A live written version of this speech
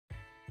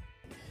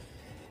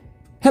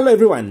Hello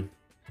everyone,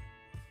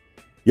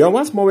 you are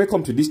once more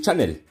welcome to this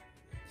channel.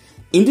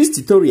 In this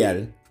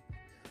tutorial,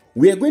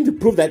 we are going to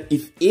prove that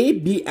if a,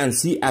 b and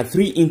c are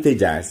three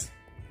integers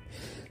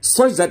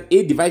such that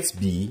a divides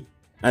b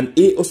and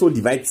a also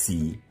divides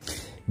c,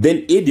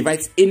 then a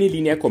divides any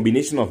linear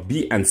combination of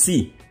b and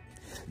c.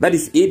 That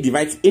is, a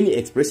divides any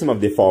expression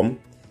of the form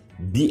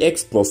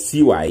bx plus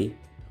cy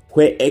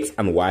where x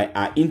and y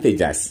are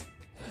integers.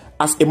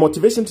 As a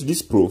motivation to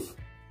this proof,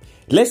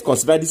 let's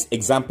consider this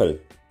example.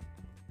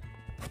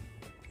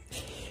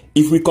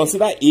 If we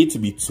consider a to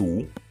be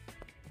 2,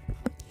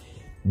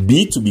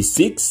 b to be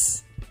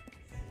 6,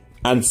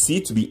 and c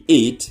to be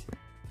 8,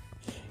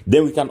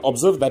 then we can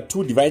observe that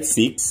 2 divides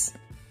 6,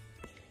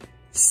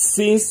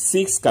 since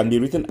 6 can be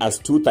written as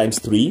 2 times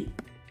 3,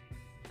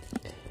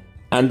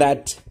 and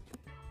that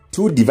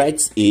 2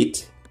 divides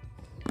 8,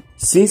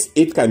 since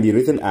 8 can be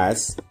written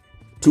as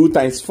 2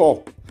 times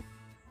 4.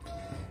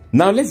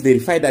 Now let's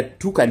verify that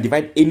 2 can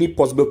divide any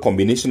possible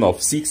combination of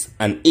 6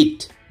 and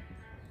 8.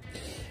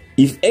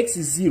 If x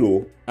is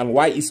 0 and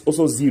y is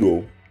also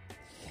 0,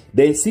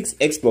 then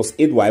 6x plus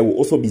 8y will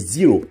also be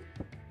 0.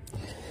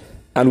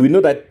 And we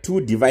know that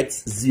 2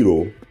 divides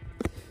 0,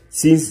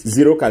 since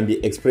 0 can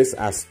be expressed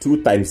as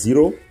 2 times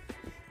 0,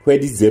 where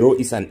this 0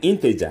 is an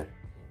integer.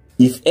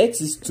 If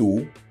x is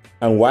 2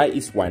 and y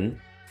is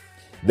 1,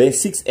 then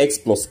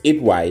 6x plus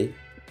 8y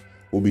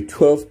will be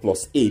 12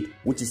 plus 8,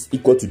 which is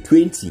equal to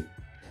 20.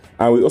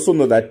 And we also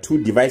know that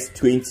 2 divides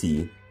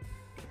 20,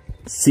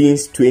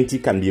 since 20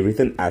 can be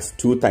written as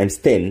 2 times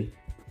 10,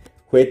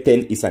 where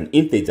 10 is an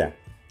integer.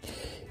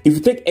 If you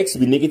take x to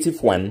be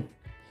negative 1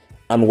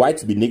 and y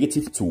to be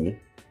negative 2,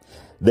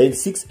 then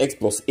 6x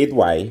plus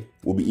 8y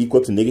will be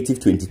equal to negative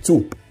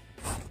 22.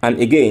 And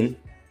again,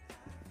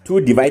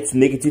 2 divides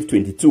negative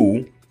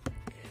 22,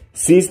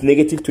 since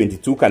negative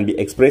 22 can be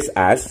expressed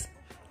as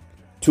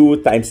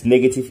 2 times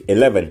negative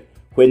 11,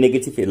 where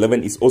negative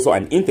 11 is also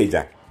an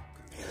integer.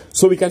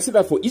 So we can see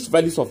that for each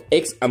values of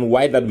x and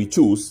y that we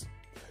choose,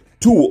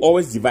 2 will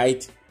always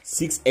divide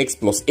 6x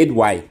plus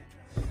 8y.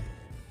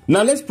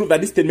 Now let's prove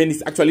that this statement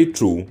is actually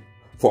true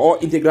for all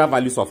integral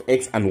values of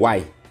x and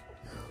y.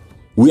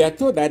 We are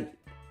told that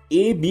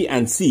a, b,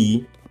 and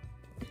c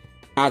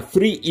are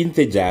three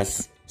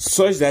integers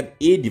such that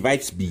a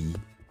divides b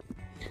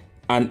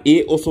and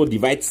a also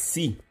divides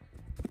c.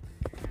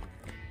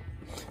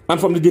 And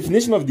from the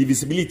definition of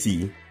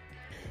divisibility,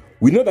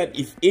 we know that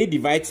if a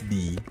divides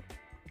b,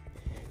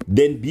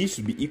 then b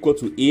should be equal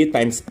to a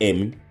times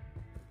m,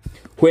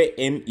 where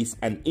m is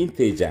an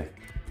integer.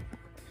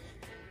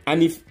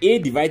 And if a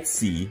divides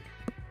c,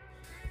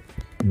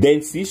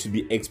 then c should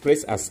be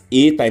expressed as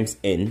a times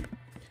n,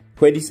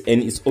 where this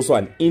n is also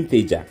an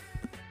integer.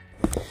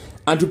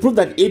 And to prove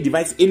that a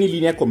divides any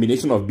linear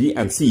combination of b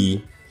and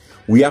c,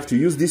 we have to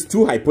use these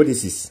two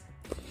hypotheses.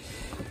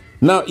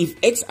 Now, if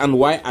x and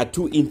y are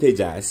two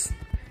integers,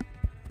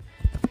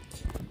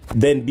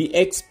 then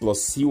bx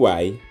plus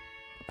cy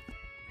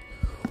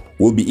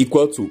will be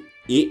equal to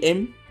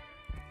am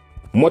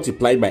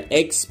multiplied by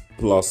x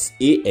plus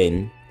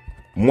an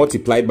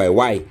multiplied by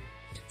y,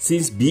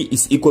 since b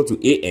is equal to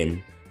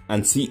am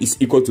and c is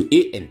equal to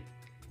an.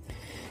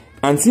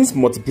 And since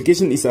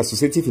multiplication is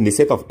associative in the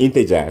set of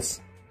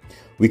integers,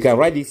 we can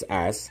write this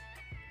as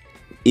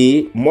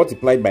a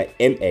multiplied by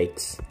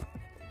mx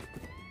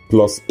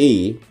plus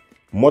a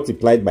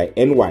multiplied by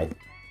ny.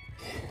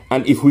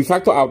 And if we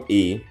factor out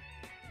a,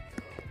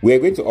 we are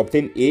going to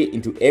obtain a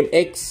into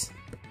mx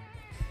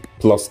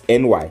plus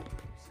ny.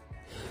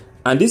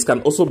 And this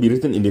can also be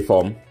written in the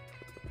form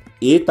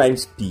a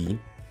times p,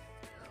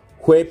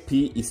 where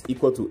p is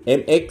equal to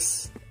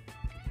mx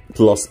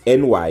plus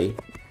ny,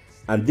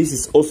 and this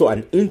is also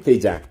an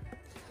integer,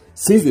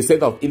 since the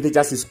set of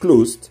integers is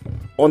closed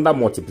under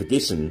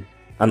multiplication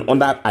and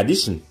under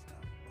addition.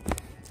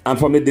 And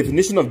from the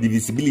definition of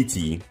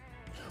divisibility,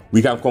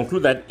 we can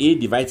conclude that a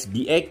divides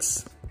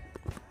bx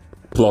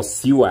plus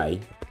cy,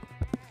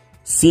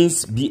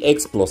 since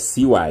bx plus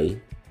cy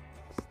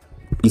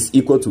is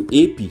equal to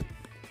ap,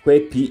 where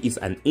p is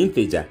an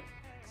integer.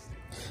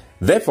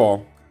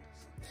 Therefore,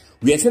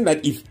 we are saying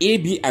that if a,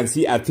 b, and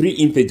c are three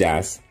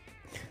integers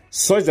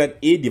such that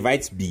a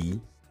divides b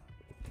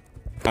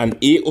and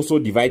a also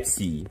divides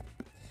c,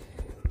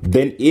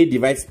 then a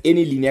divides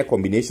any linear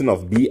combination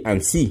of b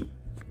and c.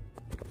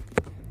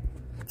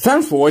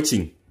 Thanks for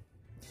watching.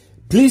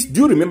 Please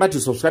do remember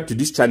to subscribe to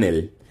this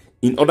channel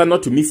in order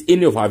not to miss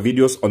any of our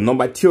videos on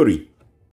number theory.